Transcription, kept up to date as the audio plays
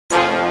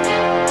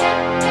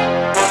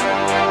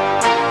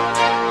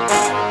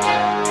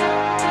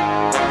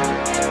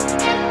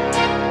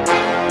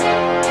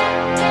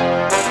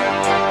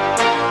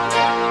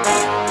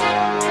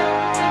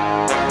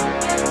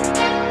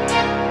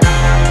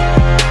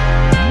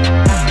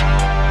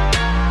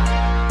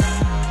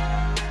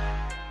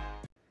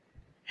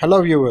Hello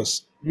viewers,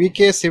 VK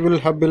Civil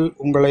Hubbil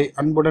உங்களை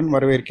அன்புடன்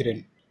வரவேற்கிறேன்.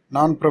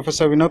 நான்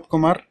ப்ரொஃபசர் வினோத்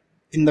குமார்.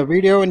 இந்த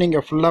வீடியோவை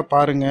நீங்கள் ஃபுல்லாக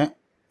பாருங்கள்.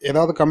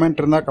 ஏதாவது கமெண்ட்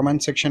இருந்தால்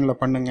கமெண்ட் செக்ஷனில்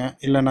பண்ணுங்கள்.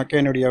 இல்லைனாக்கா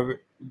என்னுடைய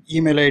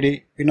இமெயில் ஐடி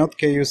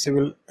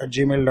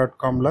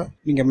vinodkcivil@gmail.comல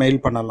நீங்கள்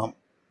மெயில் பண்ணலாம்.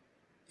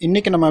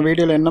 இன்றைக்கி நம்ம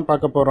வீடியோவில் என்ன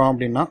பார்க்க போகிறோம்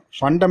அப்படின்னா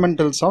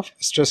fundamentals of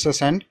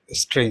stresses and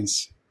strains.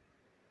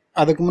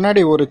 அதுக்கு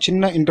முன்னாடி ஒரு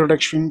சின்ன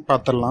இன்ட்ரொடக்ஷன்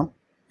பார்த்துடலாம்.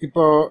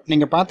 இப்போது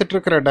நீங்கள்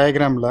பார்த்துட்ருக்கிற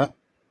டயக்ராமில்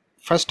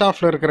ஃபர்ஸ்ட்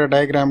ஹாஃபில் இருக்கிற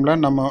டயக்ராமில்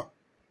நம்ம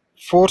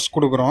ஃபோர்ஸ்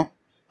கொடுக்குறோம்.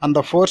 அந்த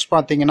ஃபோர்ஸ்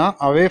பார்த்தீங்கன்னா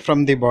away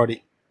from the body.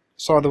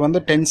 So அது வந்து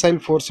டென்சைல்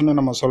ஃபோர்ஸ்னு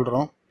நம்ம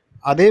சொல்கிறோம்.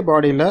 அதே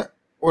பாடியில்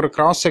ஒரு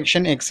கிராஸ்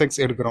செக்ஷன் XX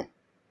எடுக்கிறோம்.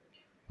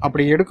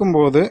 அப்படி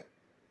எடுக்கும்போது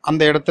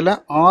அந்த இடத்துல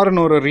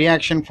Rன்னு ஒரு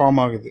ரியாக்ஷன் ஃபார்ம்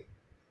ஆகுது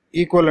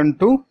ஈக்குவலன்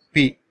டு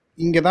P.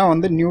 இங்கே தான்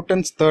வந்து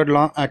நியூட்டன்ஸ் தேர்ட்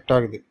லா ஆக்ட்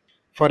ஆகுது.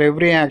 For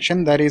every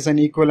action there is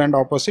an equal and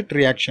opposite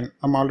reaction.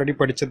 நம்ம ஆல்ரெடி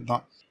படித்தது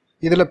தான்.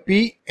 இதில்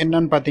P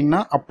என்னன்னு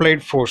பார்த்தீங்கன்னா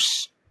அப்ளைட் ஃபோர்ஸ்,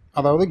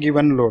 அதாவது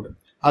கிவன் லோடு.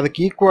 அதுக்கு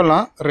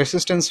ஈக்குவலாக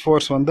ரெசிஸ்டன்ஸ்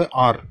ஃபோர்ஸ் வந்து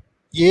R.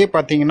 ஏ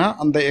பார்த்தீங்கன்னா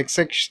அந்த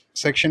XX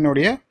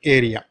செக்ஷனுடைய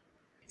ஏரியா.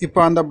 இப்போ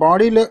அந்த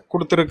பாடியில்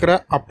கொடுத்துருக்கிற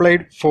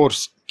அப்ளைட்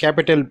ஃபோர்ஸ்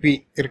கேபிட்டல் P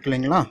இருக்கு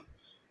இல்லைங்களா,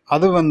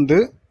 அது வந்து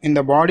இந்த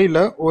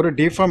பாடியில் ஒரு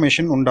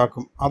டிஃபார்மேஷன்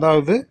உண்டாக்கும்.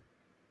 அதாவது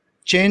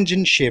சேஞ்ச்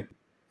இன் ஷேப்,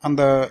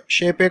 அந்த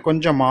ஷேப்பே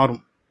கொஞ்சம்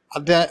மாறும்.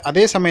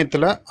 அதே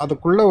சமயத்தில்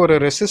அதுக்குள்ளே ஒரு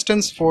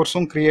ரெசிஸ்டன்ஸ்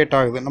ஃபோர்ஸும் க்ரியேட்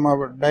ஆகுது.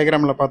 நம்ம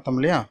டயக்ராமில் பார்த்தோம்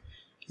இல்லையா,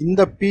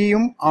 இந்த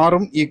Pயும்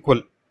Rயும்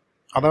ஈக்குவல்.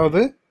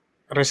 அதாவது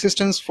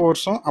ரெசிஸ்டன்ஸ்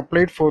ஃபோர்ஸும்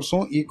அப்ளைட்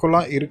ஃபோர்ஸும்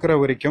ஈக்குவலாக இருக்கிற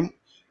வரைக்கும்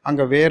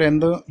அங்கே வேறு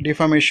எந்த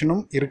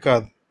டிஃபார்மேஷனும்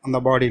இருக்காது அந்த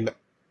பாடியில்.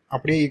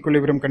 அப்படியே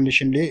ஈக்குவலிபிரியம்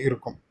கண்டிஷன்லேயே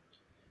இருக்கும்.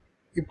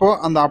 இப்போது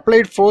அந்த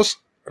அப்ளைட் ஃபோர்ஸ்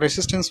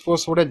ரெசிஸ்டன்ஸ்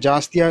ஃபோர்ஸோட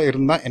ஜாஸ்தியாக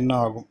இருந்தால் என்ன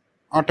ஆகும்?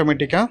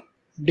 ஆட்டோமேட்டிக்காக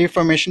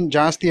டிஃபார்மேஷன்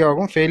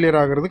ஜாஸ்தியாகும், ஃபெயிலியர்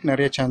ஆகிறதுக்கு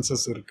நிறைய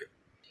சான்சஸ் இருக்குது.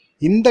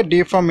 இந்த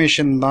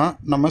டிஃபார்மேஷன் தான்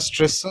நம்ம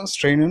ஸ்ட்ரெஸ்ஸும்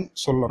ஸ்ட்ரெயினுன்னு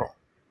சொல்லுறோம்.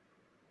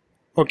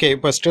 ஓகே,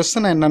 இப்போ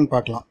ஸ்ட்ரெஸ்ஸுன்னு என்னன்னு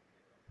பார்க்கலாம்.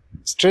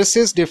 Stress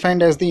is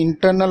defined as the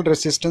internal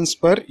resistance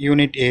per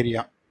unit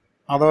area.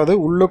 அதாவது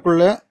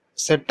உள்ளுக்குள்ளே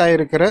செட்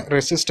ஆகிருக்கிற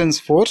ரெசிஸ்டன்ஸ்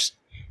ஃபோர்ஸ்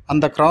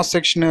அந்த கிராஸ்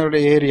செக்ஷனோட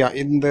ஏரியா,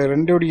 இந்த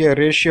ரெண்டுடைய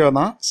ரேஷியோ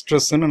தான்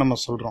ஸ்ட்ரெஸ்ஸுன்னு நம்ம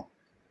சொல்கிறோம்.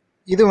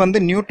 இது வந்து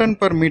நியூட்டன்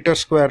பர் மீட்டர்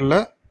ஸ்கொயரில்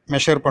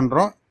மெஷர்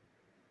பண்ணுறோம்,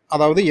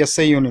 அதாவது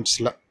SI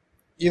யூனிட்ஸில்.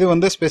 இது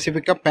வந்து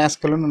ஸ்பெசிஃபிக்காக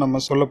பேஸ்கல்னு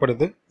நம்ம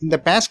சொல்லப்படுது. இந்த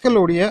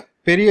பேஸ்கலுடைய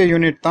பெரிய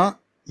யூனிட் தான்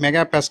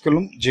மெகா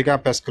பேஸ்கலும் ஜிகா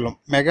பேஸ்கலும்.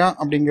 மெகா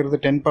அப்படிங்கிறது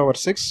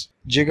 10⁶,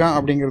 ஜிகா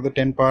அப்படிங்கிறது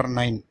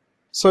 10⁹.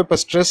 ஸோ இப்போ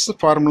ஸ்ட்ரெஸ்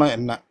ஃபார்முலா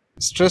என்ன?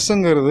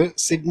 ஸ்ட்ரெஸ்ஸுங்கிறது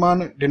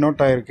சிக்மான்னு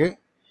டினோட் ஆகிருக்கு.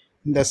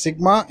 இந்த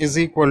sigma is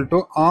equal to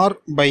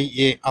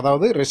R/A,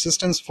 அதாவது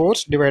resistance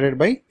force divided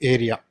by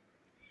area.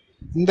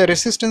 இந்த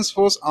resistance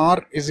force R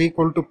is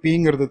equal to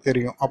Pங்கிறது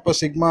தெரியும். அப்போ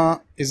சிக்மா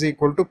இஸ்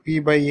ஈக்குவல் டு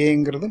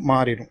P/Aங்கிறது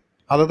மாறிடும்.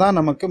 அதுதான்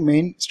நமக்கு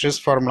main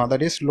stress formula,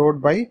 that is load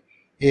by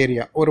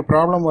area. ஒரு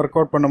ப்ராப்ளம் ஒர்க்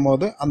அவுட்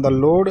பண்ணும்போது அந்த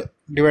லோடு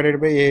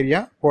டிவைடட் பை ஏரியா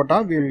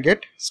போட்டால் we will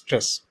get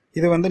ஸ்ட்ரெஸ்.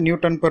 இது வந்து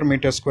Newton per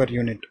metre square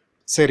unit.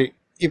 சரி,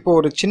 இப்போ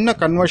ஒரு சின்ன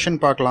கன்வர்ஷன்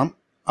பார்க்கலாம்.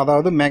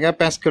 அதாவது mega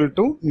Pascal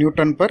to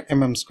Newton per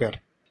mm².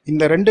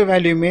 இந்த ரெண்டு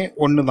வேல்யூமே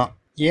ஒன்று தான்.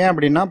 ஏன்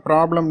அப்படின்னா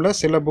ப்ராப்ளமில்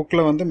சில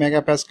புக்கில் வந்து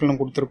மெகா பேஸ்கல்னு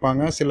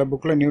கொடுத்துருப்பாங்க, சில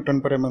புக்கில் நியூட்டன்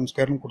பர்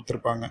mm²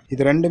 கொடுத்துருப்பாங்க.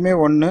 இது ரெண்டுமே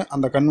ஒன்று.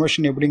 அந்த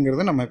கன்வர்ஷன்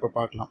எப்படிங்கிறது நம்ம இப்போ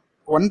பார்க்கலாம்.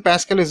 1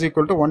 Pascal is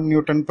equal to 1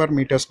 Newton per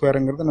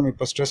மீட்டர்²ங்கிறது நம்ம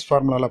இப்போ ஸ்ட்ரெஸ்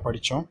ஃபார்முலாவில்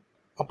படித்தோம்.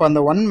 அப்போ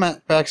அந்த 1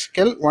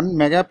 பேஸ்கல் 1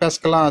 மெகா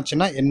பேஸ்கலாக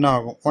ஆச்சுன்னா என்ன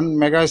ஆகும்? 1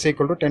 மெகா இஸ்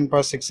ஈக்குவல் டு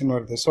 10⁶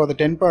 வருது. ஸோ அது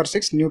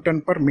 10⁶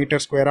 நியூட்டன் பர்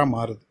மீட்டர்²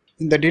 மாறுது.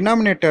 இந்த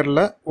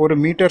டினாமினேட்டரில் ஒரு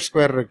மீட்டர்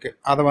ஸ்கொயர் இருக்குது,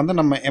 அதை வந்து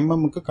நம்ம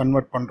எம்எம்முக்கு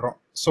கன்வெர்ட் பண்ணுறோம்.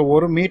 ஸோ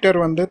ஒரு மீட்டர்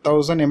வந்து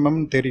 1000 mm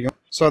தெரியும்.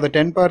 ஸோ அதை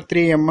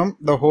 10⁻³ mm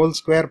த ஹோல்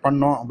ஸ்கொயர்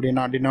பண்ணோம்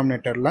அப்படின்னா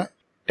டினாமினேட்டரில்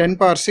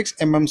 10⁶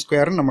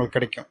 mm² நம்மளுக்கு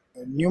கிடைக்கும்.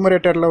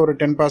 நியூமரேட்டரில் ஒரு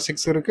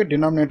 10⁶ இருக்குது,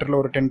 டினாமினேட்டரில்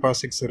ஒரு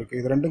 10⁶ இருக்குது.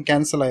 இது ரெண்டும்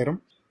கேன்சல் ஆயிரும்.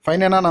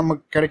 ஃபைனலாக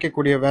நமக்கு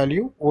கிடைக்கக்கூடிய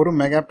வேல்யூ ஒரு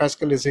mega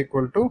Pascal is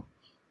equal to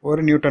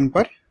ஒரு நியூட்டன்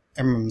பர்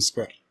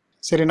mm².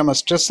 சரி, நம்ம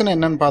ஸ்ட்ரெஸ்ன்னு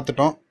என்னன்னு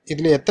பார்த்துட்டோம்.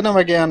 இதில் எத்தனை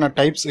வகையான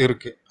டைப்ஸ்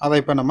இருக்குது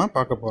அதை இப்போ நம்ம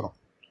பார்க்க போகிறோம்.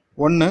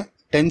 ஒன்று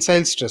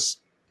டென்சைல் ஸ்ட்ரெஸ்.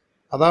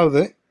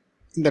 அதாவது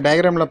இந்த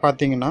டயக்ராமில்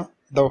பார்த்தீங்கன்னா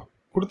இந்த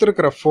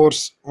கொடுத்துருக்கிற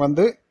ஃபோர்ஸ்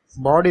வந்து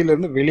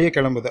பாடியிலேருந்து வெளியே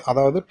கிளம்புது,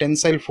 அதாவது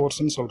டென்சைல்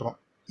ஃபோர்ஸ்ன்னு சொல்கிறோம்.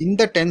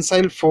 இந்த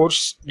tensile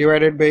force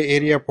divided by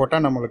area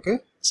போட்டால் நம்மளுக்கு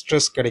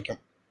ஸ்ட்ரெஸ் கிடைக்கும்.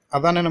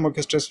 அதானே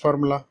நமக்கு ஸ்ட்ரெஸ்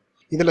ஃபார்முலா.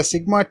 இதில்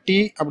சிக்மா T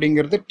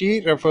அப்படிங்கிறது T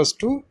ரெஃபர்ஸ்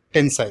டு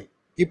டென்சைல்.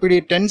 இப்படி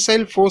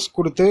டென்சைல் ஃபோர்ஸ்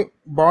கொடுத்து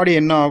பாடி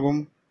என்ன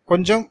ஆகும்?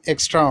 கொஞ்சம்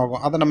எக்ஸ்ட்ரா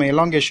ஆகும். அதை நம்ம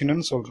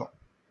எலாங்கேஷன்னு சொல்கிறோம்.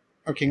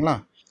 ஓகேங்களா.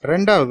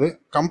 ரெண்டாவது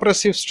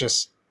கம்ப்ரெசிவ்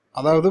ஸ்ட்ரெஸ்.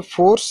 அதாவது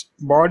ஃபோர்ஸ்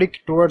பாடிக்கு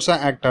டுவர்ட்ஸாக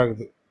ஆக்ட்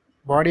ஆகுது,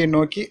 பாடியை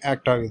நோக்கி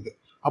ஆக்ட் ஆகுது.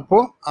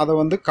 அப்போது அதை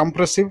வந்து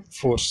கம்ப்ரெசிவ்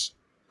ஃபோர்ஸ்.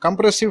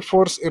 கம்ப்ரெசிவ்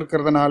ஃபோர்ஸ்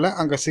இருக்கிறதுனால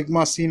அங்கே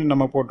சிக்மா சின்னு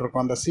நம்ம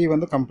போட்டிருக்கோம். அந்த சி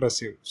வந்து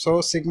கம்ப்ரெசிவ். ஸோ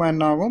சிக்மா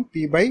என்ன ஆகும்?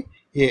 P/A.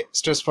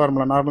 Stress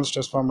formula, normal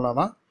stress formula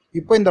தான்.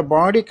 இப்போ இந்த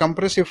பாடி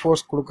கம்ப்ரெசிவ்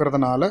ஃபோர்ஸ்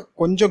கொடுக்கறதுனால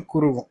கொஞ்சம்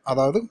குறுகும்,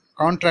 அதாவது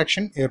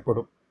கான்ட்ராக்ஷன்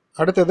ஏற்படும்.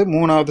 அடுத்தது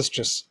மூணாவது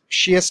ஸ்ட்ரெஸ்,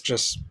 ஷியர்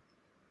ஸ்ட்ரெஸ்.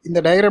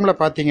 இந்த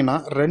டயக்ராமில் பார்த்தீங்கன்னா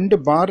 2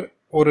 பார்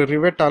ஒரு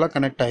ரிவெட்டால்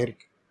கனெக்ட்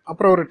ஆகிருக்கு.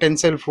 அப்புறம் ஒரு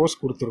டென்சைல் ஃபோர்ஸ்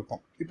கொடுத்துருக்கோம்.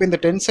 இப்போ இந்த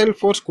டென்சைல்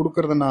ஃபோர்ஸ்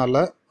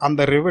கொடுக்கறதுனால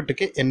அந்த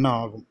ரிவெட்டுக்கு என்ன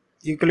ஆகும்?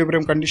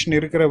 ஈக்குலிபிரியம் கண்டிஷன்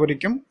இருக்கிற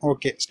வரைக்கும்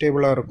ஓகே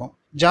ஸ்டேபிளாக இருக்கும்.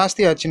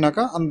 ஜாஸ்தி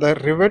ஆச்சுனாக்கா அந்த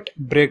ரிவெட்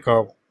பிரேக்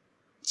ஆகும்.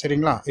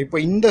 சரிங்களா? இப்போ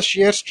இந்த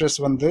ஷியர் ஸ்ட்ரெஸ்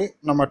வந்து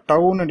நம்ம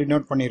டவுன்னு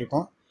டினோட்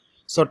பண்ணியிருக்கோம்.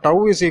 So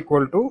tau is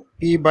equal to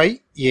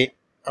P/A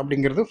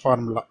அப்படிங்கிறது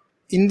ஃபார்முலா.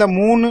 இந்த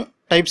 3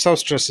 டைப்ஸ் ஆஃப்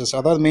ஸ்ட்ரெஸ்ஸஸ்,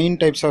 அதாவது மெயின்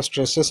டைப்ஸ் ஆஃப்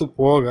ஸ்ட்ரெஸ்ஸஸ்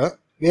போக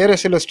வேறு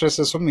சில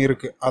ஸ்ட்ரெஸ்ஸஸும்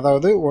இருக்குது.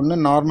 அதாவது ஒன்று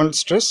நார்மல்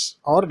ஸ்ட்ரெஸ்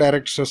ஆர்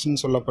டைரக்ட்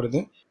ஸ்ட்ரெஸ்ன்னு சொல்லப்படுது.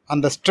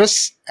 அந்த ஸ்ட்ரெஸ்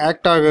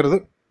ஆக்ட் ஆகிறது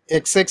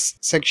XX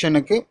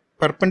செக்ஷனுக்கு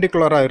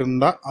பெர்பெண்டிகுலராக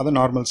இருந்தால் அது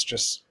normal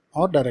stress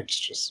R direct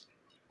stress.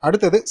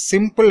 அடுத்தது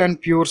சிம்பிள் அண்ட்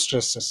பியூர்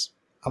ஸ்ட்ரெஸ்ஸஸ்,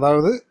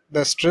 அதாவது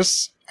த ஸ்ட்ரெஸ்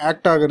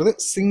ஆக்ட் ஆகிறது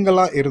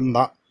சிங்கிளாக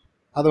இருந்தால்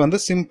அது வந்து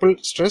சிம்பிள்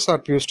ஸ்ட்ரெஸ்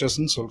ஆர் பியூர்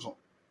ஸ்ட்ரெஸ்ன்னு சொல்கிறோம்.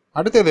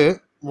 அடுத்தது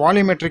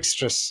வால்யூமெட்ரிக்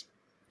ஸ்ட்ரெஸ்.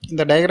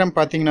 இந்த டயக்ராம்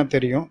பார்த்தீங்கன்னா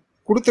தெரியும்,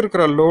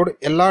 கொடுத்துருக்கிற லோடு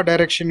எல்லா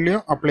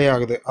டைரெக்ஷன்லையும் அப்ளை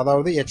ஆகுது.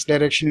 அதாவது எக்ஸ்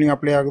டைரெக்ஷன்லையும்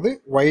அப்ளை ஆகுது,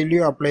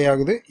 ஒய்லையும் அப்ளை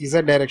ஆகுது,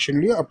 இசட்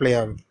டைரெக்ஷன்லையும் அப்ளை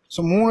ஆகுது. ஸோ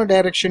 3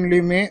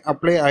 டைரெக்ஷன்லையுமே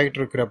அப்ளை ஆகிட்டு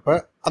இருக்கிறப்ப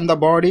அந்த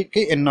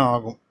பாடிக்கு என்ன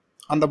ஆகும்?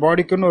 அந்த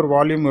பாடிக்குன்னு ஒரு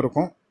வால்யூம்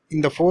இருக்கும்.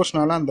 இந்த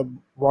ஃபோர்ஸ்னால அந்த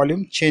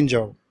வால்யூம் சேஞ்ச்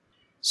ஆகும்.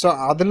 ஸோ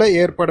அதில்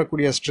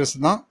ஏற்படக்கூடிய ஸ்ட்ரெஸ்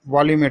தான்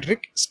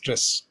வால்யூமெட்ரிக்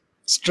ஸ்ட்ரெஸ்.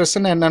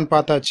 ஸ்ட்ரெஸ்ன்னு என்னன்னு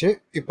பார்த்தாச்சு.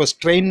 இப்போ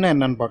ஸ்ட்ரெயின்னு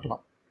என்னன்னு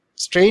பார்க்கலாம்.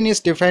 Strain is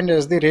defined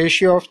as the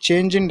ratio of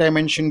change in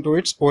dimension to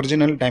its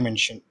original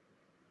dimension.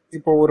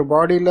 இப்போ ஒரு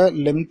பாடியில்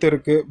லென்த்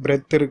இருக்குது,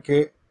 பிரெத்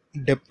இருக்குது,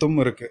 டெப்த்தும்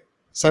இருக்குது.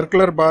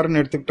 சர்க்குலர் பார்னு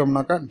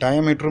எடுத்துக்கிட்டோம்னாக்கா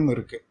டயமீட்டரும்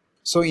இருக்குது.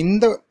 ஸோ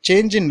இந்த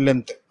சேஞ்ச் இன்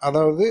லென்த்,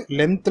 அதாவது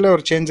லென்த்தில்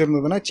ஒரு சேஞ்ச்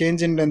இருந்ததுன்னா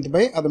சேஞ்ச் இன் லென்த்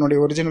பை அதனுடைய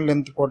ஒரிஜினல்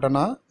லென்த்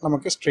போட்டோன்னா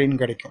நமக்கு ஸ்ட்ரெயின்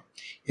கிடைக்கும்.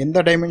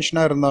 எந்த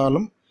டைமென்ஷனாக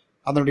இருந்தாலும்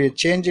அதனுடைய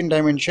change in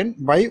dimension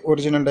by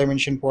original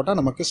dimension போட்டால்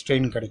நமக்கு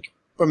ஸ்ட்ரெயின் கிடைக்கும்.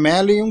 இப்போ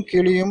மேலேயும்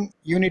கீழேயும்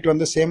யூனிட்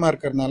வந்து சேமாக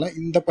இருக்கிறதுனால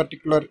இந்த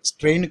பர்டிகுலர்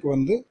ஸ்ட்ரெயினுக்கு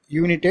வந்து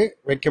யூனிட்டே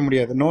வைக்க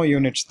முடியாது, நோ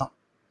யூனிட்ஸ் தான்.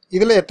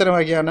 இதில் எத்தனை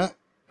வகையான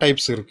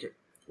டைப்ஸ் இருக்குது?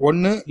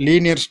 ஒன்று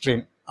லீனியர்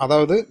ஸ்ட்ரெயின்,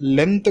 அதாவது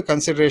லென்த்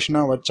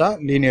கன்சிடரேஷனாக வச்சா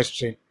லீனியர்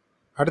ஸ்ட்ரெயின்.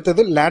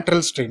 அடுத்தது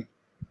லேட்ரல் ஸ்ட்ரெயின்,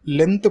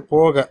 லென்த்து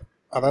போக,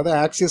 அதாவது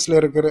ஆக்சிஸில்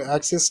இருக்கிற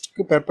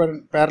ஆக்சிஸ்க்கு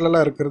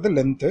பேரலாக இருக்கிறது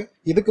லென்த்து,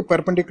 இதுக்கு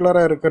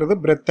பெர்பெண்டிகுலராக இருக்கிறது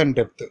பிரெத் அண்ட்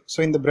டெப்த்து.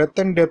 ஸோ இந்த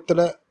பிரெத் அண்ட்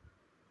டெப்த்தில்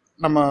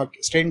நம்ம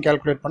ஸ்ட்ரெயின்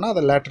கால்குலேட் பண்ணால்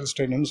அதை லேட்ரல்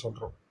ஸ்ட்ரெயின்னு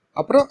சொல்கிறோம்.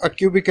 அப்புறம்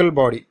கியூபிக்கல்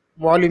பாடி,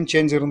 வால்யூம்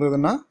சேஞ்ச்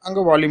இருந்ததுன்னா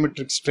அங்கே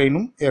வால்யூமெட்ரிக்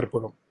ஸ்ட்ரெயினும்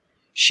ஏற்படும்.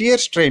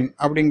 ஷியர் ஸ்ட்ரெயின்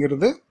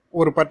அப்படிங்கிறது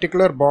ஒரு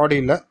பர்டிகுலர்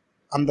பாடியில்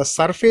அந்த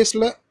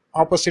சர்ஃபேஸில்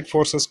ஆப்போசிட்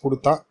ஃபோர்ஸஸ்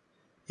கொடுத்தா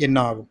என்ன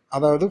ஆகும்?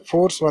 அதாவது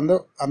ஃபோர்ஸ் வந்து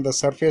அந்த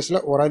சர்ஃபேஸில்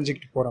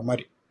உராஞ்சிக்கிட்டு போகிற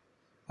மாதிரி,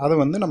 அது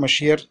வந்து நம்ம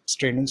ஷியர்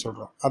ஸ்ட்ரெயின்னு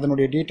சொல்கிறோம்.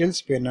 அதனுடைய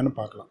டீட்டெயில்ஸ் இப்போ என்னென்னு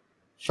பார்க்கலாம்.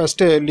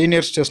 ஃபஸ்ட்டு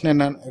லீனியர்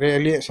ஸ்ட்ரெஸ்ன்னு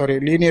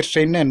லீனியர்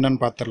ஸ்ட்ரெயின்னு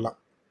என்னென்னு பார்த்துடலாம்.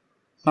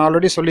 நான்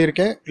ஆல்ரெடி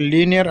சொல்லியிருக்கேன்,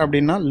 லீனியர்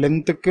அப்படின்னா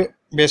லென்த்துக்கு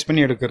பேஸ்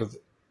பண்ணி எடுக்கிறது.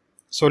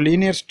 So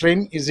linear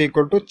strain is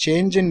equal to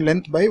change in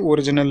length by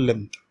original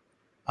length.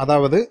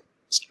 அதாவது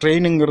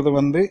ஸ்ட்ரெயினுங்கிறது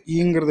வந்து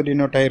ஈங்கிறது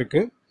டினோட்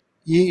ஆயிருக்கு.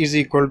 இ is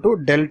equal to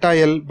delta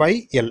L by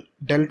L.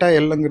 Delta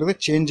எல்லுங்கிறது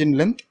change in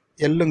length,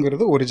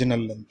 எல்லுங்கிறது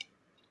original length.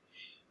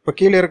 இப்போ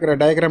கீழே இருக்கிற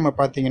டயக்ராமை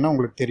பார்த்தீங்கன்னா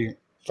உங்களுக்கு தெரியும்.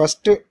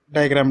 ஃபஸ்ட்டு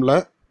டயக்ராமில்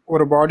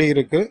ஒரு பாடி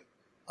இருக்குது,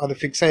 அது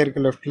ஃபிக்ஸ்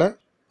ஆகிருக்கு லெஃப்டில்.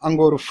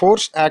 அங்கே ஒரு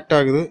ஃபோர்ஸ் ஆக்ட்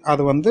ஆகுது,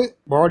 அது வந்து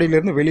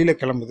பாடியிலேருந்து வெளியில்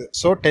கிளம்புது.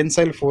 ஸோ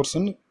டென்சைல்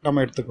ஃபோர்ஸ்ன்னு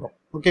நம்ம எடுத்துக்கிறோம்.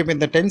 ஓகே, இப்போ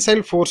இந்த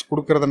டென்சைல் ஃபோர்ஸ்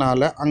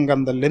கொடுக்கறதுனால அங்கே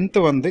அந்த லென்த்து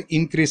வந்து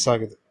இன்க்ரீஸ்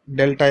ஆகுது.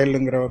 டெல்டா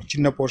எல்லுங்கிற ஒரு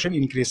சின்ன போர்ஷன்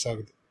இன்க்ரீஸ்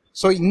ஆகுது.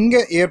 ஸோ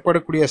இங்கே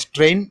ஏற்படக்கூடிய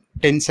ஸ்ட்ரெயின்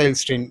டென்சைல்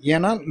ஸ்ட்ரெயின்,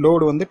 ஏன்னா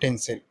லோடு வந்து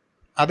டென்சைல்.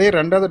 அதே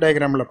ரெண்டாவது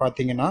டயக்ராமில்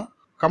பார்த்தீங்கன்னா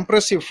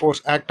கம்ப்ரெசிவ்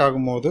ஃபோர்ஸ் ஆக்ட்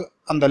ஆகும்போது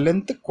அந்த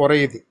லென்த்து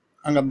குறையுது.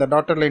 அங்கே அந்த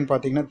டாட்டர் லைன்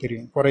பார்த்தீங்கன்னா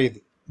தெரியும், குறையுது.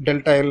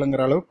 டெல்டா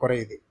எல்லுங்கிற அளவு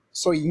குறையுது.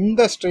 ஸோ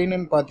இந்த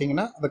ஸ்ட்ரெயின்னு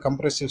பார்த்தீங்கன்னா அது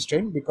compressive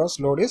strain, because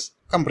load is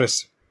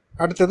compressive.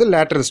 அடுத்தது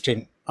லேட்ரல்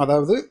ஸ்ட்ரெயின்,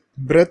 அதாவது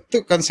பிரெத்து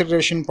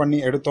கன்சிடரேஷன் பண்ணி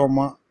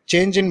எடுத்தோமா,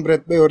 change in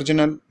breadth by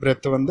original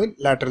breadth வந்து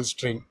lateral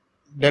strain,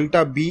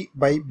 delta B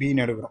by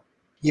பின்னு எடுக்கிறோம்.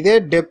 இதே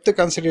டெப்த்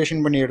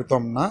கன்சிடரேஷன் பண்ணி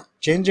எடுத்தோம்னா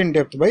change in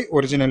depth by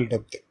original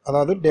depth,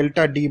 அதாவது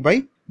டெல்டா டி பை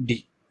டி.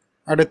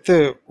 அடுத்து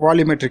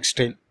வால்யூமெட்ரிக்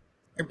ஸ்ட்ரெயின்.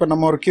 இப்போ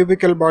நம்ம ஒரு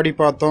கியூபிக்கல் பாடி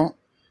பார்த்தோம்,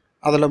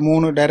 அதில்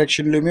 3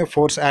 டைரெக்ஷன்லையுமே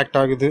ஃபோர்ஸ் ஆக்ட்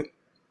ஆகுது.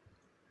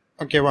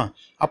 ஓகேவா?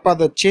 அப்போ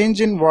அதை சேஞ்ச்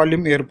இன்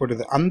வால்யூம்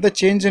ஏற்படுது. அந்த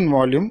change in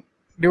volume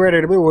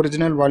divided by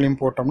original volume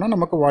போட்டோம்னா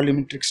நமக்கு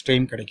வால்யூமெட்ரிக்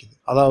ஸ்ட்ரெயின் கிடைக்குது.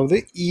 அதாவது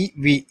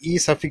இவி, இ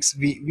suffix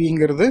we,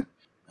 விங்கிறது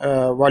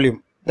volume,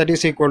 that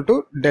is equal to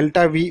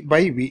delta we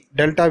by we.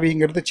 Delta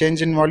விங்கிறது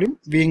change in volume,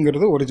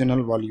 விங்கிறது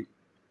original volume.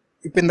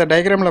 இப்போ இந்த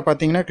டயக்ராமில்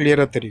பார்த்தீங்கன்னா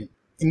கிளியராக தெரியும்.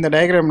 இந்த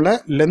டயக்ராமில்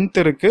லென்த்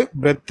இருக்குது,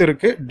 பிரெத்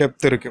இருக்குது,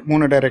 டெப்த் இருக்குது,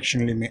 3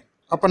 டைரெக்ஷன்லையுமே.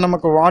 அப்போ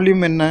நமக்கு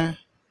வால்யூம் என்ன?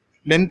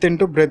 Length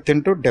into breadth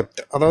into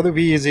depth, அதாவது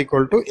we is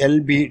equal to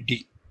LPD.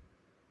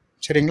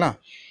 சரிங்களா?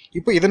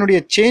 இப்போ இதனுடைய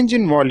சேஞ்ச்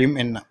இன் வால்யூம்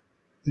என்ன?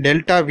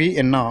 டெல்டா வி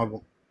என்ன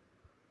ஆகும்?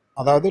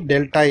 அதாவது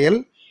delta L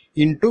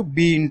into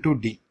B into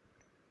D.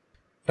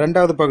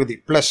 ரெண்டாவது பகுதி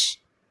ப்ளஸ்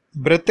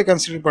பிரெத்து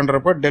கன்சிடர்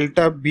பண்ணுறப்போ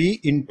டெல்டா பி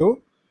இன்ட்டு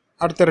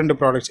அடுத்த 2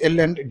 ப்ராடக்ட்ஸ் எல்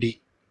அண்ட் டி.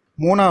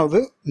 மூணாவது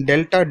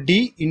delta D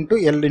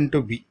into L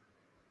into B.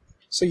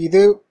 So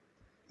இது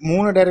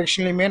 3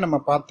 டைரெக்ஷன்லையுமே நம்ம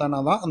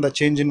பார்த்தோன்னா தான் அந்த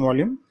சேஞ்ச் இன்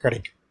வால்யூம்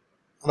கிடைக்கும்,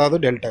 அதாவது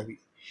டெல்டா வி.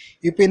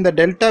 இப்போ இந்த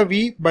டெல்டா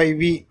வி பை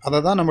வி அதை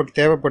தான் நமக்கு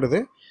தேவைப்படுது.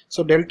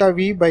 So delta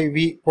we by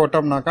we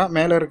போட்டோம்னாக்கா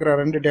மேலே இருக்கிற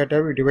 2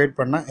 டேட்டாவை டிவைட்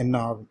பண்ணால் என்ன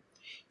ஆகும்?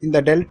 இந்த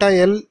delta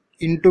L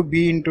into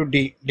B into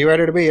D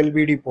divided by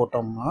LPD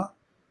போட்டோம்னா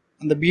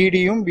அந்த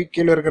பிடியும்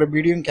கீழே இருக்கிற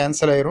பிடியும்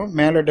கேன்சல் ஆயிரும்.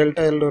 மேலே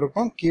டெல்டா எல்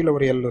இருக்கும், கீழே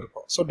ஒரு எல்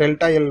இருக்கும். So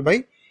delta L by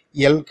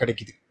L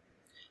கிடைக்குது.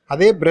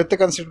 அதே பிரெத்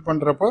கன்சிடர்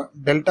பண்ணுறப்போ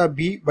டெல்டா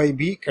பி பை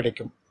பி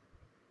கிடைக்கும்.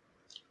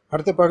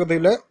 அடுத்த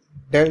பகுதியில்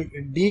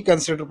டி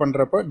கன்சிடர்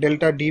பண்ணுறப்போ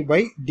டெல்டா டி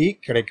பை டி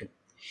கிடைக்கும்.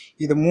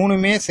 இது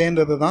மூணுமே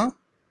சேர்ந்தது தான்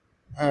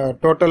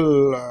டோட்டல்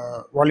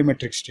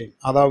வால்யூமெட்ரிக் ஸ்ட்ரெயின்.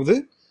 அதாவது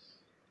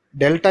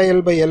delta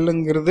L by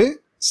எல்லுங்கிறது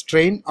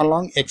strain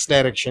along X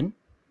direction,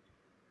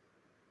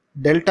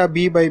 delta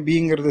B by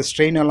பிங்கிறது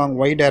strain along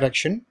Y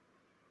direction,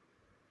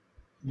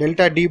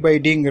 delta D by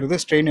டிங்கிறது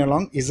strain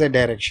along Z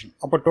direction.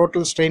 அப்போ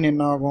டோட்டல் ஸ்ட்ரெயின்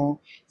என்ன ஆகும்?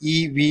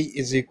 இவி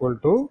is equal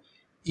to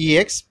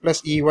இஎக்ஸ்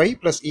plus EY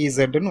plus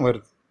இசட்னு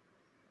வருது.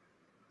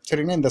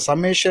 சரிங்களா? இந்த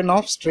summation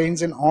of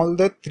strains in all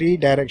the 3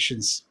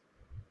 directions,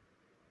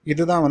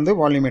 இதுதான் வந்து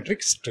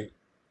volumetric strain.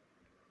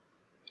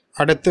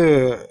 அடுத்து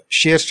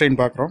ஷியர்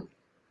ஸ்ட்ரெயின் பார்க்குறோம்.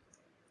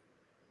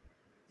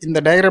 இந்த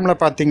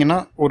டயக்ராமில் பார்த்தீங்கன்னா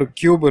ஒரு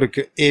கியூப்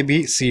இருக்குது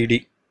ஏபிசிடி.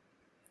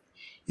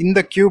 இந்த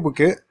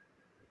கியூபுக்கு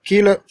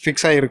கீழே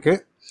ஃபிக்ஸ் ஆகிருக்கு.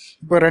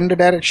 இப்போ 2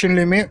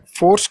 டைரெக்ஷன்லேயுமே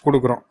ஃபோர்ஸ்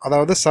கொடுக்குறோம்,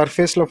 அதாவது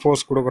சர்ஃபேஸில்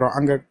ஃபோர்ஸ் கொடுக்குறோம்.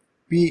 அங்கே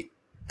பி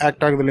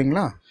ஆக்ட் ஆகுது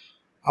இல்லைங்களா?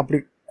 அப்படி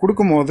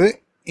கொடுக்கும்போது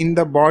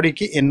இந்த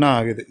பாடிக்கு என்ன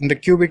ஆகுது, இந்த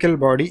கியூபிக்கல்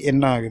பாடி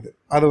என்ன ஆகுது,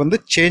 அது வந்து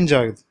சேஞ்ச்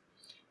ஆகுது.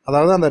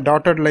 அதாவது அந்த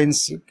டாட்டட்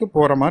லைன்ஸுக்கு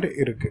போகிற மாதிரி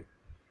இருக்குது.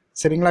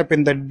 சரிங்களா? இப்போ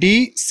இந்த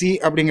டிசி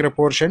அப்படிங்கிற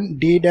போர்ஷன்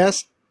டி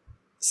டேஷ்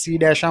சி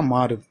டேஷாக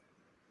மாறுது.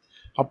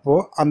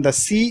 அப்போது அந்த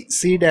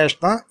சி டேஷ்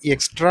தான்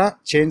எக்ஸ்ட்ரா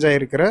சேஞ்ச்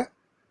ஆகிருக்கிற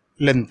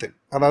லென்த்து,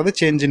 அதாவது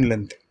சேஞ்ச் இன்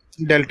லென்த்,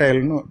 டெல்டா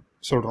எல்னு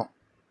சொல்கிறோம்.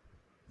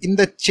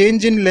 இந்த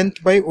change in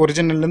length by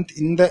original length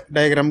இந்த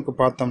டயக்ராமுக்கு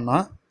பார்த்தோம்னா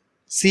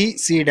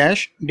C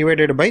dash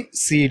divided by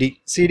CD.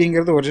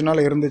 சிடிங்கிறது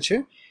original இருந்துச்சு,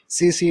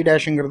 சி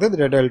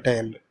டேஷுங்கிறது டெல்டா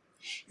எல்.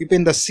 இப்போ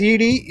இந்த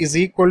CD is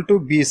equal to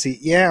PC.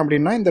 ஏன்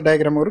அப்படின்னா இந்த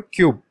டயக்ராம் ஒரு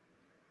cube,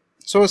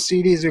 so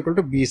CD is equal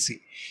to PC.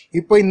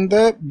 இப்போ இந்த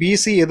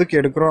பிசி எதுக்கு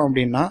எடுக்கிறோம்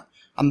அப்படின்னா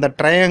அந்த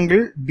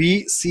ட்ரையாங்கிள்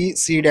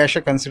பிசிசி டேஷை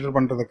கன்சிடர்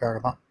பண்ணுறதுக்காக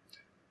தான்.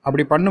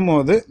 அப்படி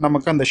பண்ணும்போது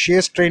நமக்கு அந்த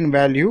ஷியர் ஸ்ட்ரெயின்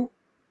வேல்யூ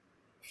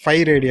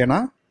 5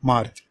 ரேடியனாக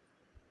மாறுது.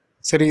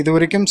 சரி, இது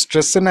வரைக்கும்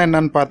ஸ்ட்ரெஸ்ஸுன்னா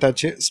என்னன்னு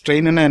பார்த்தாச்சு,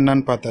 ஸ்ட்ரெயின்னா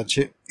என்னன்னு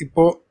பார்த்தாச்சு.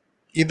 இப்போது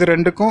இது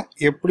ரெண்டுக்கும்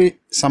எப்படி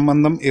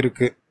சம்பந்தம்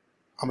இருக்குது,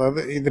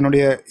 அதாவது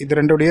இது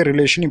ரெண்டுடைய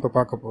ரிலேஷன் இப்போ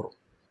பார்க்க போகிறோம்.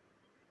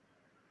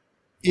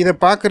 இதை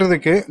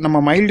பார்க்குறதுக்கு நம்ம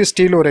மைல்டு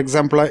ஸ்டீல் ஒரு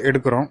எக்ஸாம்பிளாக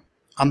எடுக்கிறோம்.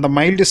 அந்த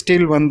மைல்டு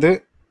ஸ்டீல் வந்து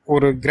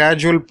ஒரு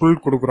கிராஜுவல்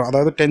புல் கொடுக்குறோம்,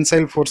 அதாவது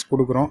டென்சைல் ஃபோர்ஸ்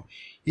கொடுக்குறோம்.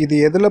 இது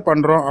எதில்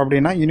பண்ணுறோம்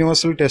அப்படின்னா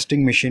யூனிவர்சல்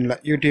டெஸ்டிங் மிஷினில்,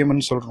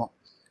 யூடிஎம்னு சொல்கிறோம்.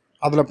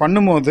 அதில்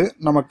பண்ணும்போது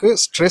நமக்கு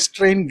ஸ்ட்ரெஸ்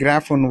ஸ்ட்ரெயின்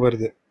கிராஃப் ஒன்று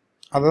வருது.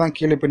 அதுதான்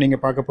கீழே இப்போ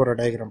நீங்கள் பார்க்க போகிற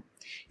டயக்ராம்.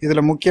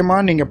 இதில்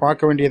முக்கியமாக நீங்கள்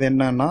பார்க்க வேண்டியது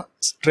என்னன்னா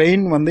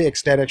ஸ்ட்ரெயின் வந்து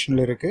எக்ஸ்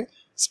டைரக்ஷனில் இருக்குது,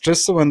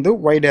 ஸ்ட்ரெஸ் வந்து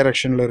ஒய்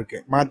டைரக்ஷனில்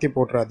இருக்குது, மாற்றி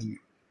போட்டுறாதீங்க.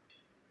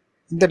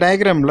 இந்த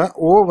டயக்ராமில்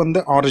ஓ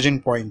வந்து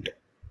ஆரிஜின் பாயிண்ட்.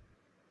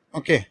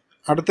 ஓகே,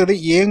 அடுத்தது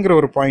ஏங்கிற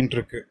ஒரு பாயிண்ட்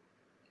இருக்குது.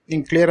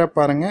 நீங்கள் கிளியராக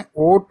பாருங்கள்,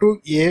 ஓ டு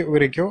ஏ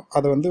வரைக்கும்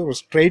அது வந்து ஒரு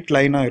ஸ்ட்ரெயிட்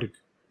லைனாக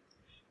இருக்குது.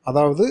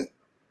 அதாவது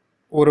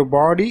ஒரு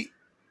பாடி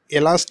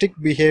எலாஸ்டிக்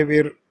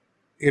பிஹேவியர்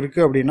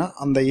இருக்குது அப்படின்னா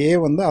அந்த ஏ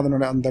வந்து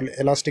அதனோட அந்த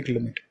எலாஸ்டிக்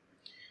லிமிட்.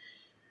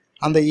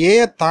 அந்த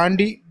ஏயை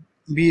தாண்டி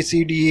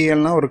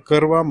பிசிடிஎல்னால் ஒரு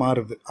கர்வாக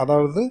மாறுது.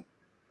 அதாவது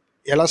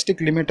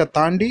எலாஸ்டிக் லிமிட்டை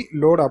தாண்டி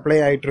லோடு அப்ளை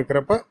ஆகிட்டு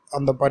இருக்கிறப்ப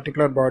அந்த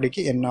பர்டிகுலர்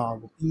பாடிக்கு என்ன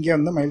ஆகும். இங்கே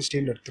வந்து மைல்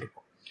ஸ்டீல்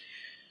எடுத்திருக்கோம்.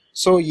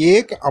 ஸோ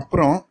ஏக்கு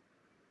அப்புறம்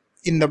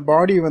இந்த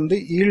பாடி வந்து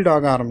ஈல்ட்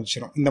ஆக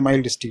ஆரம்பிச்சிடும். இந்த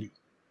மைல்டு ஸ்டீல்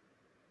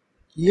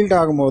ஈல்ட்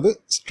ஆகும்போது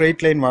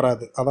ஸ்ட்ரெயிட் லைன்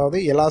வராது, அதாவது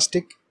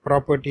எலாஸ்டிக்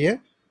ப்ராப்பர்ட்டியை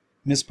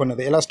மிஸ்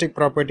பண்ணுது. எலாஸ்டிக்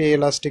ப்ராப்பர்ட்டி,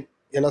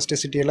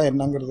 எலாஸ்டிசிட்டி எல்லாம்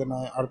என்னங்கிறது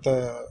நான் அடுத்த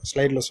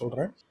ஸ்லைடில்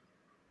சொல்கிறேன்.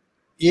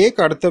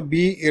 ஏக்கு அடுத்த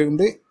பி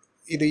இருந்து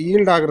இது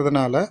ஈல்ட்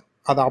ஆகிறதுனால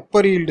அது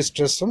அப்பர் ஈல்டு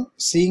ஸ்ட்ரெஸ்ஸும்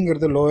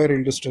சிங்கிறது லோயர்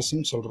ஈல்டு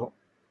ஸ்ட்ரெஸ்ஸும் சொல்கிறோம்.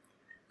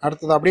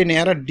 அடுத்தது அப்படியே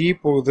நேராக டி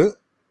போகுது.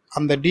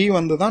 அந்த டி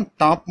வந்து தான்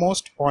டாப்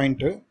மோஸ்ட்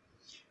பாயிண்ட்டு,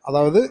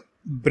 அதாவது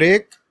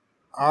பிரேக்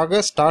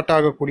ஆக ஸ்டார்ட்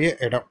ஆகக்கூடிய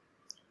இடம்,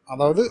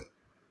 அதாவது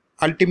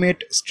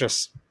அல்டிமேட்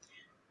ஸ்ட்ரெஸ்.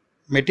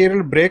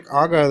 மெட்டீரியல் பிரேக்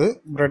ஆகாது,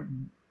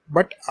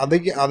 பட்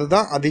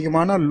அதுதான்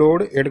அதிகமான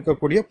லோடு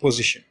எடுக்கக்கூடிய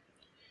பொசிஷன்.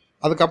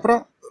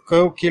 அதுக்கப்புறம்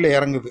கர்வ் கீழே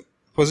இறங்குது,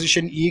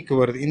 பொசிஷன் ஈக்கு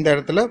வருது. இந்த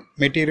இடத்துல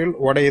மெட்டீரியல்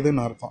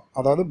உடையுதுன்னு அர்த்தம்,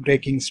 அதாவது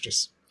பிரேக்கிங்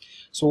ஸ்ட்ரெஸ்.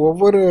 ஸோ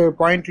ஒவ்வொரு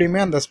பாயிண்ட்லேயுமே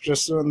அந்த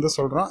ஸ்ட்ரெஸ் வந்து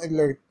சொல்கிறோம்.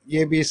 இதில்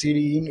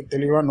ஏபிசிடின்னு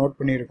தெளிவாக நோட்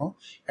பண்ணியிருக்கோம்.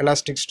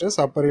 Elastic stress,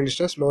 Appar yield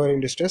stress, lower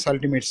yield stress,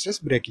 ultimate stress,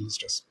 braking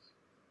stress.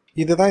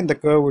 இதுதான் இந்த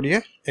கர்வுடைய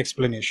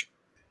எக்ஸ்பிளனேஷன்.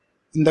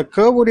 இந்த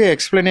கர்வுடைய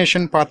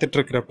எக்ஸ்பிளனேஷன் பார்த்துட்டு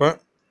இருக்கிறப்ப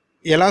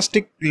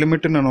எலாஸ்டிக்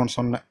லிமிட்டுன்னு நான்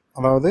சொன்னேன்.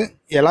 அதாவது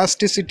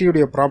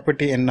எலாஸ்டிசிட்டியுடைய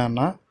ப்ராப்பர்ட்டி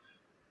என்னன்னா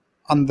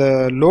அந்த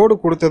லோடு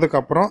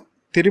கொடுத்ததுக்கப்புறம்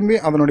திரும்பி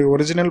அதனுடைய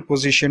ஒரிஜினல்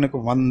பொசிஷனுக்கு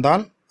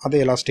வந்தால் அது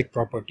elastic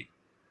property.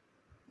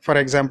 For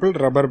example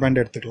rubber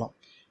band எடுத்துக்கலாம்.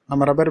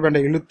 நம்ம ரப்பர்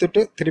பேண்டை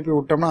இழுத்துட்டு திருப்பி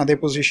விட்டோம்னா அதே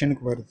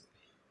பொசிஷனுக்கு வருது.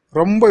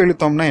 ரொம்ப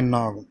இழுத்தோம்னா என்ன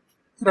ஆகும்?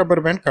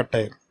 ரப்பர் பேண்ட் கட்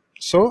ஆயிடும்.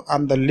 ஸோ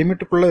அந்த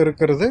லிமிட்டுக்குள்ளே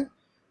இருக்கிறது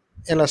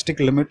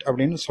எலாஸ்டிக் லிமிட்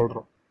அப்படின்னு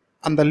சொல்கிறோம்.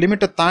 அந்த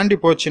லிமிட்டை தாண்டி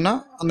போச்சுன்னா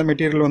அந்த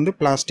மெட்டீரியல் வந்து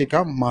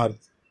பிளாஸ்டிக்காக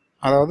மாறுது,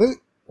 அதாவது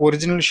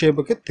ஒரிஜினல்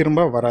ஷேப்புக்கு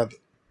திரும்ப வராது.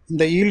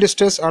 இந்த ஈல்டு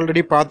ஸ்ட்ரெஸ்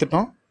ஆல்ரெடி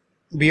பார்த்துட்டோம்.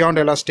 Beyond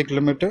elastic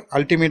limit.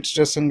 அல்டிமேட்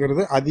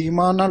ஸ்ட்ரெஸ்ஸுங்கிறது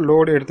அதிகமான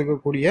லோடு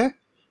எடுத்துக்கக்கூடிய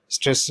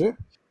ஸ்ட்ரெஸ்ஸு.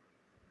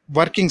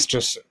 ஒர்க்கிங்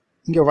ஸ்ட்ரெஸ்ஸு,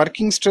 இங்கே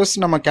ஒர்க்கிங் ஸ்ட்ரெஸ்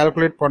நம்ம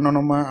கேல்குலேட்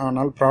பண்ணணுமா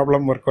ஆனால்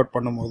ப்ராப்ளம் ஒர்க் அவுட்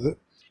பண்ணும்போது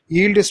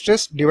yield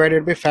stress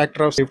divided by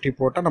factor of safety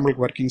போட்டால்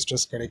நம்மளுக்கு ஒர்க்கிங்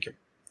ஸ்ட்ரெஸ் கிடைக்கும்.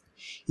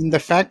 இந்த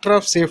ஃபேக்டர்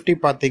ஆஃப் சேஃப்டி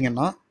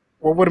பார்த்தீங்கன்னா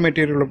ஒவ்வொரு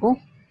மெட்டீரியலுக்கும்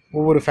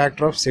ஒவ்வொரு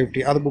ஃபேக்டர் ஆஃப்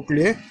சேஃப்டி அது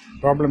புக்லேயே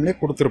ப்ராப்ளம்லேயே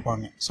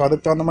கொடுத்துருப்பாங்க. ஸோ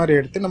அதுக்கு தகுந்த மாதிரி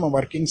எடுத்து நம்ம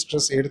ஒர்க்கிங்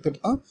ஸ்ட்ரெஸ்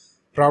எடுத்துகிட்டு தான்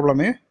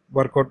ப்ராப்ளமே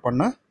ஒர்க் அவுட்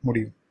பண்ண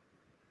முடியும்.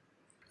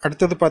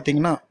 அடுத்தது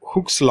பார்த்தீங்கன்னா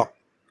hooks law.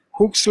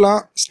 Hooke's law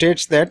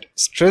states that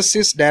stress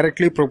is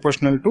directly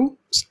proportional to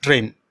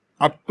strain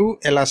up to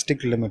elastic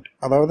limit.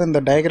 அதாவது இந்த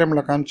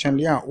டயக்ராமில் காமிச்சேன்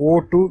இல்லையா, O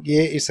to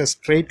A is a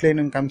straight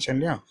line காமிச்சேன்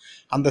இல்லையா,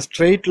 அந்த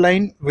ஸ்ட்ரெயிட்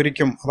லைன்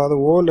வரைக்கும், அதாவது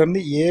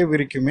ஓலேருந்து ஏ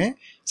வரைக்குமே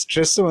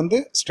ஸ்ட்ரெஸ் வந்து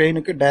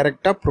ஸ்ட்ரெயினுக்கு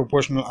டைரெக்டாக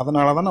ப்ரொபோர்ஷனல்.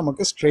 அதனால தான்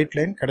நமக்கு ஸ்ட்ரெயிட்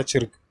லைன்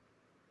கிடச்சிருக்கு.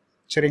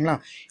 சரிங்களா?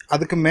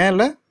 அதுக்கு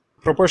மேலே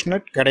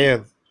ப்ரொபோர்ஷனேட்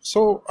கிடையாது.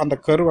 ஸோ அந்த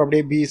கர்வ்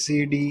அப்படியே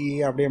BCDE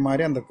அப்படியே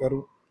மாதிரி அந்த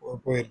கர்வ்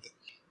போயிடுது.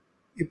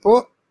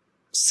 இப்போது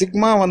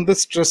சிக்மா வந்து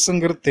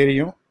ஸ்ட்ரெஸ்ஸுங்கிறது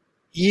தெரியும்,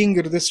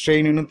 ஈங்கிறது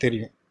ஸ்ட்ரெயின்னு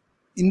தெரியும்.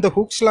 இந்த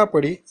ஹுக்ஸ் லா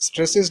படி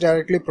stress is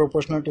directly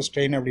proportional to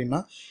strain அப்படின்னா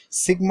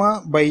சிக்மா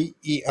பை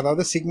இ,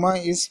 அதாவது சிக்மா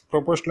இஸ்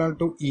ப்ரொபோர்ஷனல்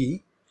டு இ.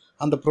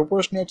 அந்த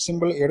ப்ரொபோர்ஷனேட்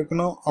சிம்பிள்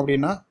எடுக்கணும்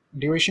அப்படின்னா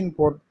டிவிஷன்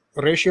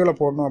ரேஷியோவில்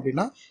போடணும்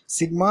அப்படின்னா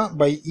சிக்மா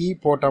பை இ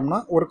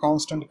போட்டோம்னா ஒரு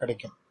கான்ஸ்டன்ட்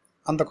கிடைக்கும்.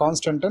 அந்த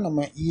கான்ஸ்டன்ட்டை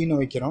நம்ம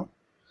ஈன்னு வைக்கிறோம்.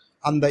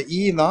 அந்த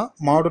இ தான்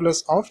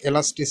modulus of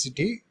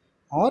elasticity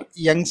R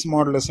Young's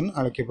மாடுலஸ்ன்னு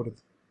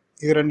அழைக்கப்படுது.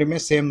 இது ரெண்டுமே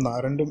சேம் தான்,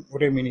 ரெண்டும்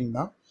ஒரே மீனிங்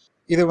தான்.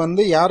 இது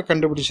வந்து யார்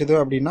கண்டுபிடிச்சது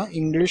அப்படின்னா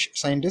இங்கிலீஷ்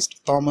சயின்டிஸ்ட்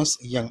தாமஸ்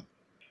யங்.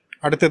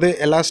 அடுத்தது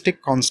எலாஸ்டிக்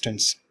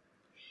கான்ஸ்டன்ட்ஸ்.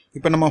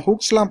 இப்போ நம்ம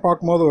ஹூக்ஸ்லாம்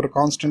பார்க்கும்போது ஒரு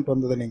கான்ஸ்டன்ட்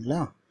வந்தது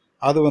இல்லைங்களா,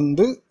 அது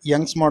வந்து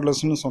யங்ஸ்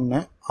மாடுலஸ்ன்னு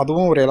சொன்னேன்,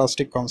 அதுவும் ஒரு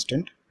எலாஸ்டிக்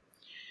கான்ஸ்டன்ட்.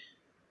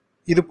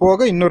 இது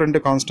போக இன்னும்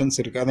 2 கான்ஸ்டன்ட்ஸ்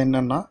இருக்குது. அது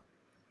என்னென்னா,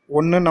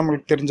 ஒன்று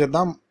நம்மளுக்கு தெரிஞ்சது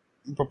தான்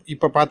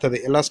இப்போ பார்த்தது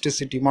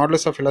elasticity,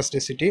 modulus of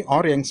elasticity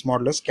R Young's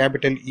modulus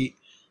capital இ,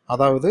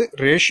 அதாவது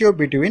ratio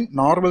between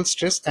normal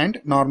stress and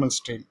normal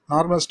strain.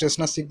 Normal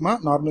ஸ்ட்ரெஸ்னா sigma,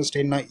 normal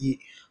ஸ்ட்ரெயின்னா இ.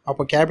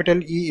 அப்போ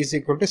capital E is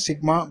equal to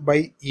sigma by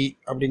இ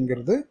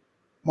அப்படிங்கிறது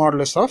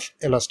மாடுலஸ் ஆஃப்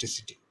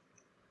எலாஸ்டிசிட்டி.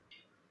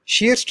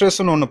 ஷியர்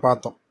ஸ்ட்ரெஸ்ன்னு ஒன்று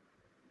பார்த்தோம்.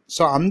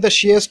 ஸோ அந்த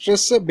ஷியர்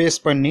ஸ்ட்ரெஸ்ஸை base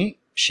பண்ணி,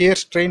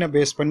 shear ஸ்ட்ரெயினை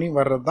base பண்ணி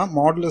வர்றது தான்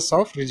modulus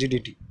of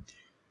rigidity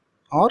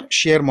R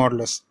shear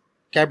modulus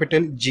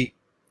capital G.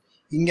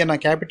 இங்கே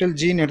நான் கேபிட்டல்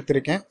ஜின்னு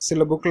எடுத்திருக்கேன்.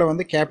 சில புக்கில்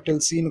வந்து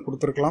கேபிட்டல் சின்னு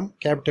கொடுத்துருக்கலாம்,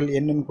 கேபிட்டல்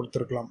என்னன்னு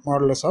கொடுத்துருக்கலாம்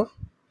மாடுலஸ் ஆஃப்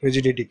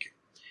ரிஜிடிட்டிக்கு.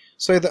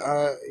 ஸோ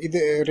இது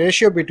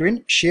ratio between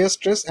shear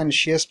stress and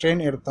shear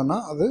strain எடுத்தோன்னா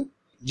அது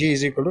G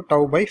is equal to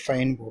tau by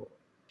fine போடும்.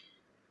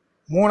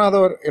 மூணாவது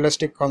ஒரு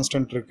எலாஸ்டிக்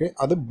கான்ஸ்டன்ட் இருக்குது,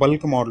 அது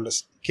பல்க் மாடுலஸ்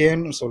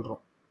கேன்னு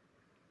சொல்கிறோம்.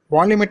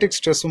 வால்யூமெட்ரிக்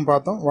ஸ்ட்ரெஸ்ஸும்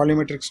பார்த்தோம்,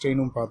 வால்யூமெட்ரிக்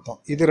ஸ்ட்ரெயினும் பார்த்தோம்.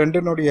 இது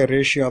ரெண்டுனுடைய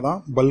ரேஷியோ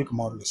தான் பல்க்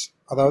மாடுலஸ்,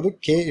 அதாவது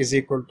K is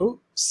equal to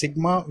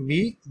sigma V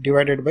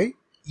divided by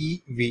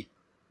EV.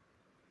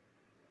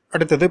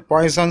 அடுத்தது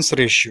பாய்சான்ஸ்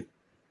ரேஷியோ.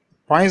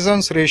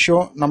 பாய்சான்ஸ் ரேஷியோ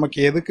நமக்கு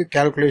எதுக்கு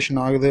கேல்குலேஷன்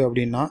ஆகுது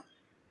அப்படின்னா,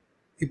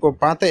 இப்போ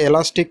பார்த்த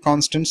எலாஸ்டிக்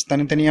கான்ஸ்டன்ட்ஸ்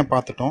தனித்தனியாக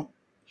பார்த்துட்டோம்.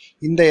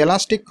 இந்த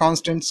எலாஸ்டிக்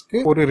கான்ஸ்டன்ட்ஸ்க்கு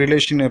ஒரு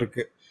ரிலேஷன்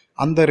இருக்குது.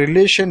 அந்த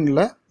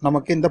ரிலேஷனில்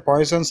நமக்கு இந்த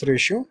பாய்சான்ஸ்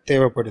ரேஷியோ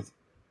தேவைப்படுது.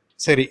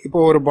 சரி,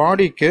 இப்போ ஒரு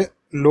பாடிக்கு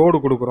லோடு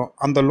கொடுக்குறோம்.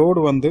 அந்த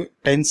லோடு வந்து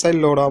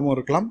டென்சைல் லோடாகவும்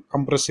இருக்கலாம்,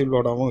 கம்ப்ரெசிவ்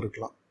லோடாகவும்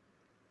இருக்கலாம்.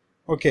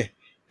 ஓகே,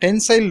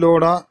 டென்சைல்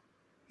லோடாக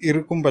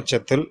இருக்கும்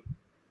பட்சத்தில்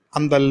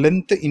அந்த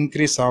லென்த்து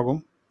இன்க்ரீஸ்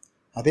ஆகும்.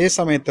 அதே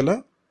சமயத்தில்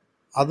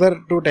அதர்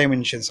 2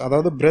 டைமென்ஷன்ஸ்,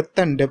 அதாவது பிரெத்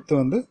அண்ட் டெப்த்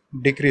வந்து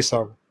டிக்ரீஸ்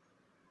ஆகும்.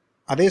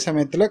 அதே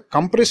சமயத்தில்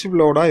கம்ப்ரெசிவ்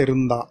லோடாக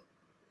இருந்தால்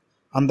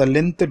அந்த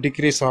லென்த்து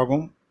டிக்ரீஸ்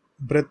ஆகும்,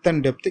 பிரெத்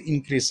அண்ட் டெப்த்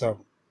இன்க்ரீஸ்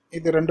ஆகும்.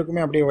 இது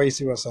ரெண்டுக்குமே அப்படியே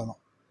வைசி வர்சா தான்.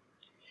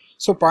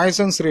 ஸோ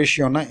பாய்சன்ஸ்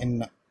ரேஷியோனா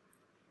என்ன?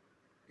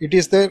 It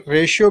is the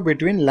ratio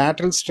between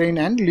lateral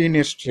strain and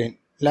linear strain.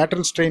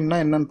 Lateral ஸ்ட்ரெயின்னா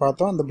என்னன்னு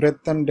பார்த்தோம், அந்த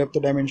பிரெத் அண்ட்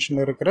டெப்த்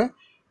டைமென்ஷனில் இருக்கிற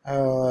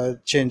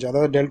சேஞ்ச்,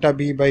 அதாவது delta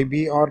B by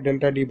B R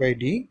delta D by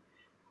D,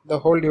 the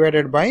whole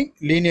divided by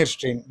linear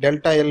strain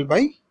delta L by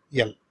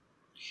L.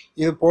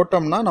 இது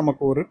போட்டோம்னா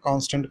நமக்கு ஒரு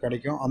constant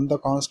கிடைக்கும். அந்த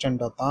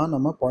கான்ஸ்டன்ட்டை தான்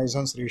நம்ம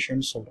பாய்சன்ஸ்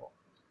ரேஷியோன்னு சொல்கிறோம்.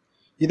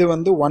 இது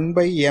வந்து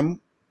 1/m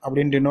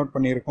அப்படின்னு டினோட்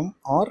பண்ணியிருக்கும்,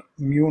 ஆர்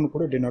மியூன்னு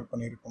கூட டினோட்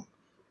பண்ணியிருக்கும்.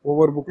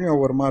 ஒவ்வொரு புக்லையும்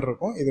ஒவ்வொரு மாதிரி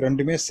இருக்கும். இது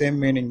ரெண்டுமே சேம்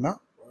மீனிங் தான்,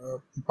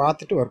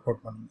 பார்த்துட்டு ஒர்க்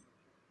அவுட் பண்ணுங்க.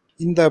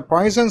 இந்த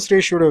பாய்சன்ஸ்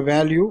ரேஷியோட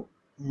வேல்யூ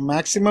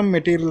மேக்ஸிமம்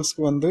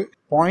மெட்டீரியல்ஸ்க்கு வந்து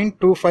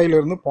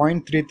 0.25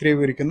 0.33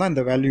 வரைக்கும் தான்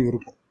இந்த வேல்யூ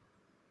இருக்கும்.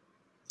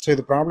 ஸோ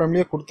இது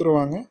ப்ராப்ளம்லேயே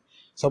கொடுத்துருவாங்க.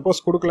 சப்போஸ்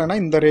கொடுக்கலன்னா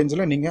இந்த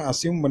ரேஞ்சில் நீங்கள்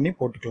அசியூம் பண்ணி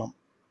போட்டுக்கலாம்.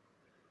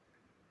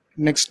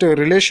 Next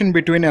relation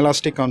between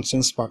elastic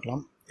constants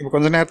பார்க்கலாம். இப்போ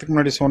கொஞ்ச நேரத்துக்கு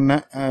முன்னாடி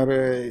சொன்னேன்,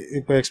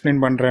 இப்போ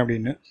எக்ஸ்பிளைன் பண்ணுறேன்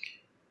அப்படின்னு.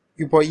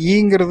 இப்போ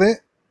ஈங்கிறது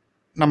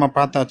நம்ம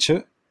பார்த்தாச்சு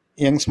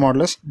Young's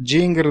modulus,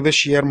 ஜிங்கிறது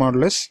shear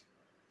modulus,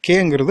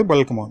 கேங்கிறது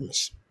bulk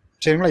modulus.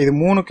 சரிங்களா? இது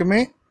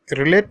மூணுக்குமே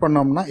ரிலேட்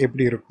பண்ணோம்னா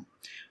எப்படி இருக்கும்?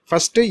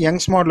 First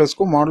Young's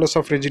மாடுலஸ்க்கும் modulus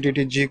of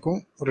rigidity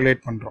ஜிக்கும்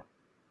relate பண்ணுறோம்.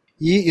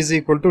 E is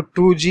equal to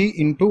 2G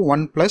into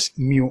 1 plus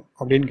mu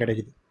அப்படின்னு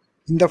கிடைக்குது.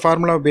 இந்த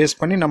ஃபார்முலாவை பேஸ்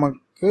பண்ணி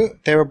நமக்கு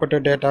தேவைப்பட்ட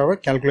டேட்டாவை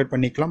கால்குலேட்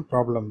பண்ணிக்கலாம்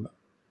ப்ராப்ளமில்.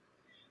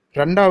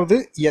 ரெண்டாவது,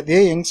 அதே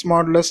யங்ஸ்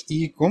மாடுலஸ்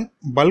ஈக்கும்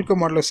பல்க்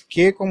மாடுலஸ்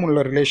கேக்கும்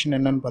உள்ள ரிலேஷன்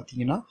என்னன்னு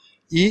பார்த்தீங்கன்னா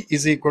E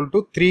is equal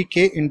to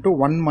 3K into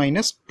 1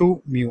 minus 2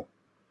 mu.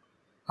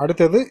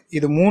 அடுத்தது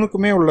இது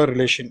மூணுக்குமே உள்ள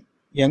relation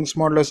Young's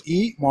modulus E,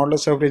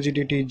 modulus of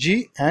rigidity G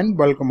and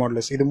bulk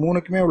modulus. இது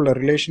மூணுக்குமே உள்ள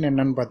ரிலேஷன்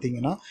என்னன்னு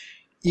பார்த்தீங்கன்னா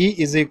E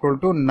is equal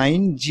to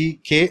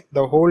 9gk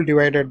the whole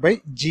divided by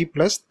G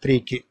plus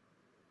 3k.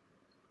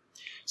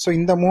 So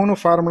இந்த மூணு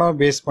formula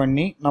base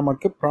பண்ணி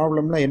நமக்கு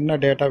ப்ராப்ளமில் என்ன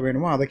டேட்டா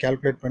வேணுமோ அதை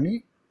கால்குலேட் பண்ணி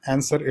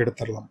ஆன்சர்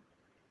எடுத்துடலாம்.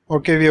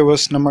 ஓகே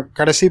வியூவர்ஸ், நம்ம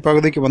கடைசி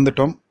பகுதிக்கு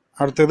வந்துட்டோம்.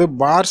 அடுத்தது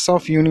பார்ஸ்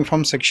ஆஃப்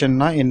யூனிஃபார்ம்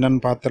செக்ஷன்னா என்னன்னு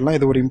பார்த்துடலாம்.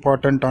 இது ஒரு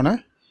இம்பார்ட்டண்ட்டான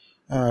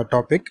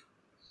டாபிக்.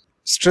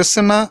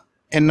 ஸ்ட்ரெஸ்ஸுன்னா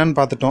என்னன்னு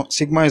பார்த்துட்டோம்.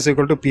 Sigma is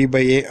equal to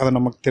P/A, அது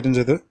நமக்கு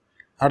தெரிஞ்சது.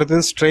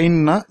 அடுத்தது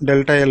ஸ்ட்ரெயின்னா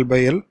டெல்டா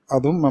L/L,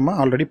 அதுவும் நம்ம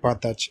ஆல்ரெடி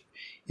பார்த்தாச்சு.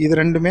 இது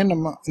ரெண்டுமே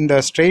நம்ம இந்த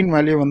ஸ்ட்ரெயின்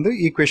வேல்யூ வந்து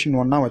ஈக்குவேஷன்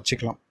 1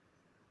 வச்சுக்கலாம்.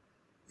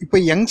 இப்போ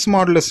யங்ஸ்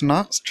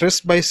மாடுலஸ்னால்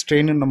ஸ்ட்ரெஸ் பை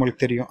ஸ்ட்ரெயின் நம்மளுக்கு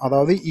தெரியும்.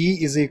 அதாவது E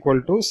is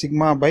equal to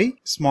sigma by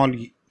small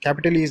E,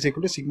 capital E is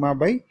equal to sigma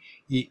by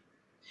இ.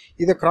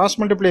 இதை கிராஸ்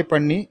மல்டிப்ளை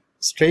பண்ணி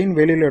ஸ்ட்ரெயின்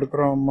வெளியில்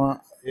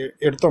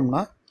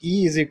எடுத்தோம்னா E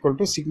is equal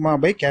to sigma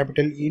by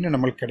capital இன்னு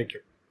நம்மளுக்கு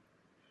கிடைக்கும்.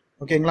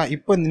 ஓகேங்களா?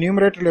 இப்போ இந்த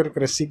நியூமரேட்டரில்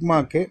இருக்கிற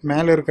சிக்மாக்கு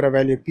மேலே இருக்கிற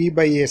வேல்யூ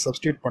P/A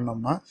சப்ஸ்டியூட்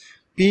பண்ணோம்னா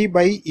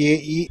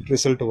P/AE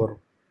ரிசல்ட்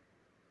வரும்.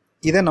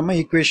 இதை நம்ம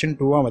ஈக்குவேஷன்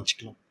 2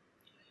 வச்சுக்கலாம்.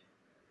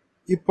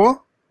 இப்போது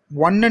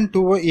 1 and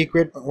 2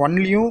 ஈக்குவேட்,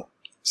 1லேயும்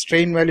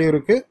ஸ்ட்ரெயின் வேல்யூ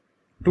இருக்குது,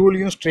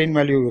 2லேயும் ஸ்ட்ரெயின்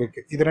வேல்யூ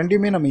இருக்குது. இது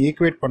ரெண்டையுமே நம்ம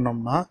ஈக்குவேட்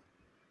பண்ணோம்னா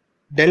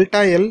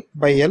delta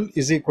L/L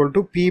is equal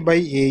to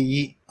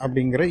P/AE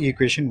அப்படிங்கிற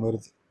ஈக்குவேஷன்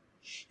வருது.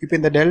 இப்போ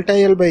இந்த டெல்டா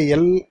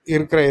L/L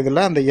இருக்கிற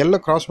இதில் அந்த எல்லை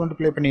கிராஸ்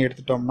மல்டிப்ளை பண்ணி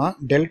எடுத்துட்டோம்னா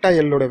டெல்டா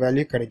எல்லோட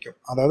வேல்யூ கிடைக்கும்.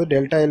 அதாவது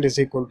delta L is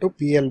equal to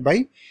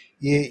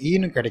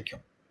PL/AEன்னு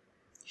கிடைக்கும்.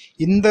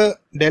 இந்த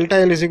delta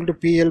L is equal to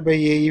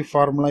PL/AE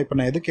formula இப்போ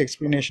நான் எதுக்கு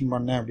எக்ஸ்ப்ளனேஷன்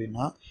பண்ணேன்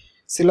அப்படின்னா,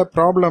 சில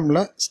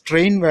ப்ராப்ளமில்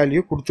ஸ்ட்ரெயின்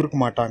வேல்யூ கொடுத்துருக்க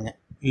மாட்டாங்க,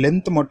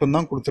 லென்த்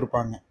மட்டும்தான்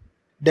கொடுத்துருப்பாங்க.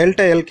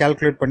 டெல்டா L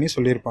கால்குலேட் பண்ணி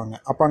சொல்லியிருப்பாங்க.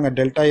 அப்போ அங்கே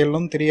டெல்டா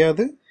Lலும்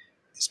தெரியாது,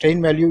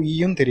 ஸ்ட்ரெயின் வேல்யூ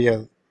ஈயும்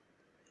தெரியாது.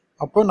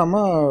 அப்போ நம்ம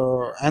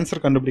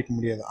ஆன்சர் கண்டுபிடிக்க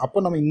முடியாது. அப்போ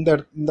நம்ம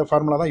இந்த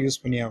ஃபார்முலா தான் யூஸ்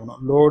பண்ணி ஆகணும்.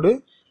 Load,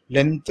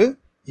 length,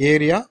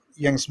 area,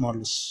 Young's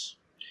modulus.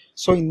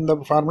 So இந்த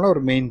ஃபார்முலா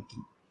ஒரு மெயின்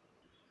திங்.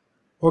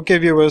 ஓகே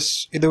வியூவர்ஸ்,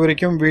 இது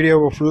வரைக்கும்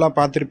வீடியோவை ஃபுல்லாக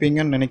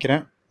பார்த்துருப்பீங்கன்னு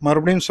நினைக்கிறேன்.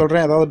 மறுபடியும்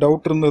சொல்கிறேன், ஏதாவது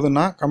டவுட்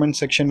இருந்ததுன்னா கமெண்ட்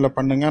செக்ஷனில்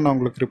பண்ணுங்கள், நான்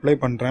உங்களுக்கு ரிப்ளை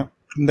பண்ணுறேன்.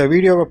 இந்த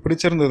வீடியோவை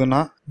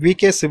பிடிச்சிருந்ததுன்னா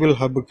VK சிவில்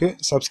ஹப்புக்கு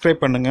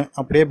சப்ஸ்கிரைப் பண்ணுங்கள்.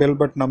 அப்படியே பெல்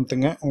பட்டன்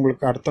அமுத்துங்க,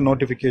 உங்களுக்கு அடுத்த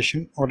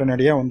நோட்டிஃபிகேஷன்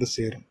உடனடியாக வந்து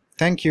சேரும்.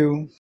 தேங்க்யூ.